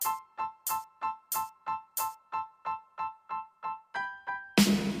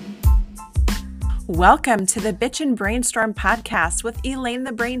Welcome to the Bitch and Brainstorm podcast with Elaine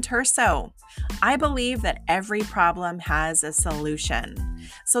the Brain Terso. I believe that every problem has a solution.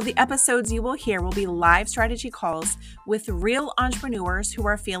 So the episodes you will hear will be live strategy calls with real entrepreneurs who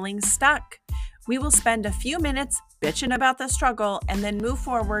are feeling stuck. We will spend a few minutes bitching about the struggle and then move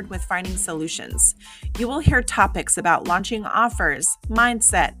forward with finding solutions. You will hear topics about launching offers,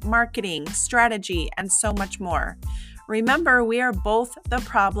 mindset, marketing, strategy, and so much more. Remember, we are both the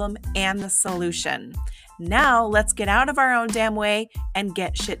problem and the solution. Now, let's get out of our own damn way and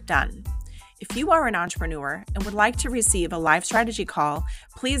get shit done. If you are an entrepreneur and would like to receive a live strategy call,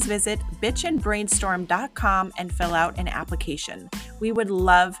 please visit bitchandbrainstorm.com and fill out an application. We would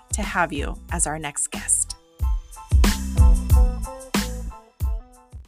love to have you as our next guest.